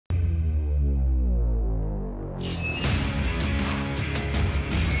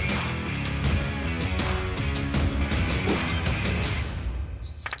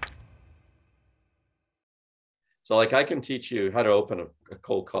So like I can teach you how to open a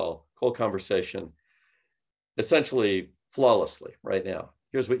cold conversation, essentially flawlessly right now.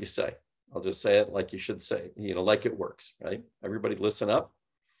 Here's what you say. I'll just say it like you should say, like it works, right? Everybody listen up.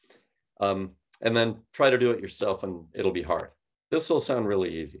 And then try to do it yourself and it'll be hard. This will sound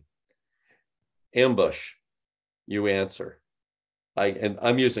really easy. Ambush, you answer. And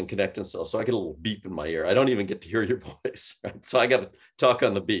I'm using connect and sell, so I get a little beep in my ear. I don't even get to hear your voice, right? So I got to talk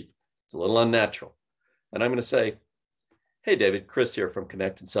on the beep. It's a little unnatural. And I'm going to say, hey, David, Chris here from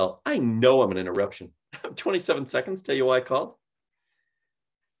Connect and Sell. I know I'm an interruption. 27 seconds, tell you why I called.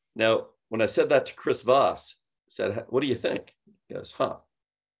 Now, when I said that to Chris Voss, I said, what do you think? He goes, He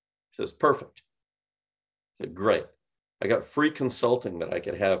says, perfect. I said, great. I got free consulting that I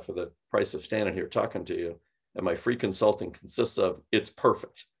could have for the price of standing here talking to you. And my free consulting consists of, it's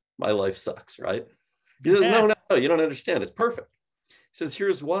perfect. My life sucks, right? He says, no, you don't understand. It's perfect. He says,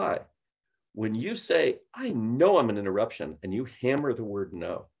 here's why. When you say, I know I'm an interruption, and you hammer the word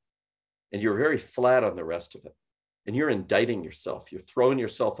no, and you're very flat on the rest of it, and you're indicting yourself, you're throwing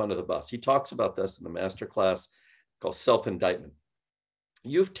yourself under the bus. He talks about this in the masterclass called self-indictment.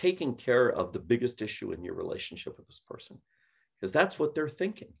 You've taken care of the biggest issue in your relationship with this person because that's what they're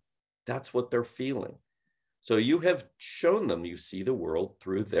thinking. That's what they're feeling. So you have shown them you see the world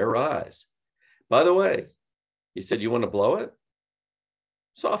through their eyes. By the way, he said, you want to blow it?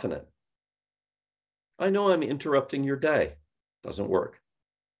 Soften it. I know I'm interrupting your day. Doesn't work.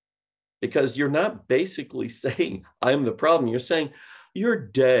 Because you're not basically saying, I'm the problem. You're saying, your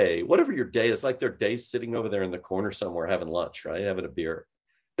day, whatever your day is, like their day sitting over there in the corner somewhere having lunch, right? Having a beer.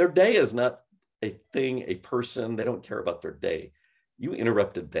 Their day is not a thing, a person. They don't care about their day. You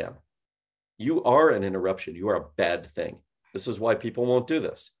interrupted them. You are an interruption. You are a bad thing. This is why people won't do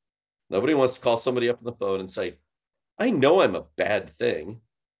this. Nobody wants to call somebody up on the phone and say, I know I'm a bad thing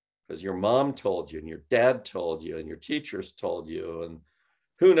because your mom told you and your dad told you and your teachers told you. And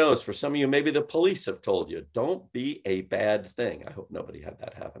who knows, for some of you, maybe the police have told you, don't be a bad thing. I hope nobody had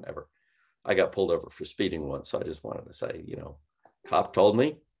that happen ever. I got pulled over for speeding once. So I just wanted to say, cop told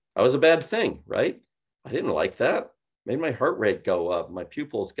me I was a bad thing, right? I didn't like that. Made my heart rate go up. My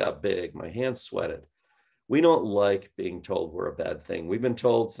pupils got big. My hands sweated. We don't like being told we're a bad thing. We've been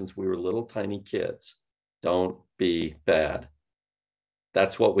told since we were little tiny kids, don't be bad.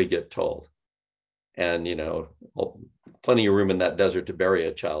 That's what we get told. And, plenty of room in that desert to bury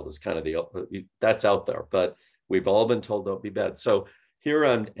a child is kind of that's out there. But we've all been told don't be bad. So here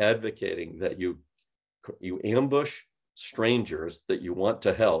I'm advocating that you ambush strangers that you want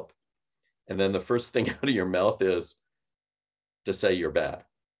to help. And then the first thing out of your mouth is to say you're bad.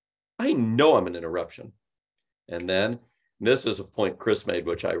 I know I'm an interruption. And then this is a point Chris made,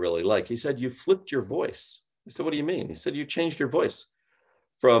 which I really like. He said, you flipped your voice. I said, what do you mean? He said, you changed your voice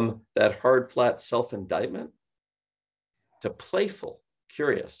from that hard, flat self-indictment to playful,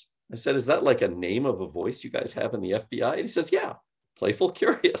 curious. I said, is that like a name of a voice you guys have in the FBI? And he says, yeah, playful,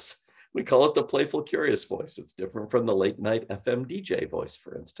 curious. We call it the playful, curious voice. It's different from the late night FM DJ voice,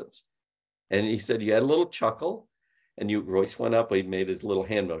 for instance. And he said, you had a little chuckle and your voice went up. He made his little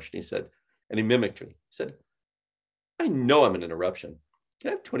hand motion. He said, and he mimicked me. He said, I know I'm an interruption. Can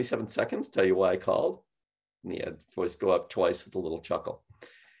I have 27 seconds? Tell you why I called? And he had voice go up twice with a little chuckle.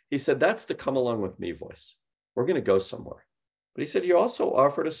 He said, that's the come along with me voice. We're going to go somewhere. But he said, you also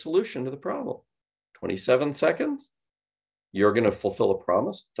offered a solution to the problem. 27 seconds. You're going to fulfill a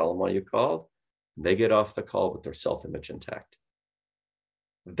promise. Tell them why you called. And they get off the call with their self-image intact.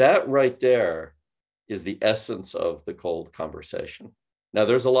 That right there is the essence of the cold conversation. Now,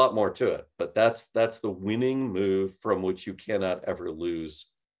 there's a lot more to it, but that's the winning move from which you cannot ever lose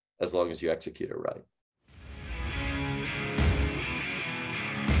as long as you execute it right.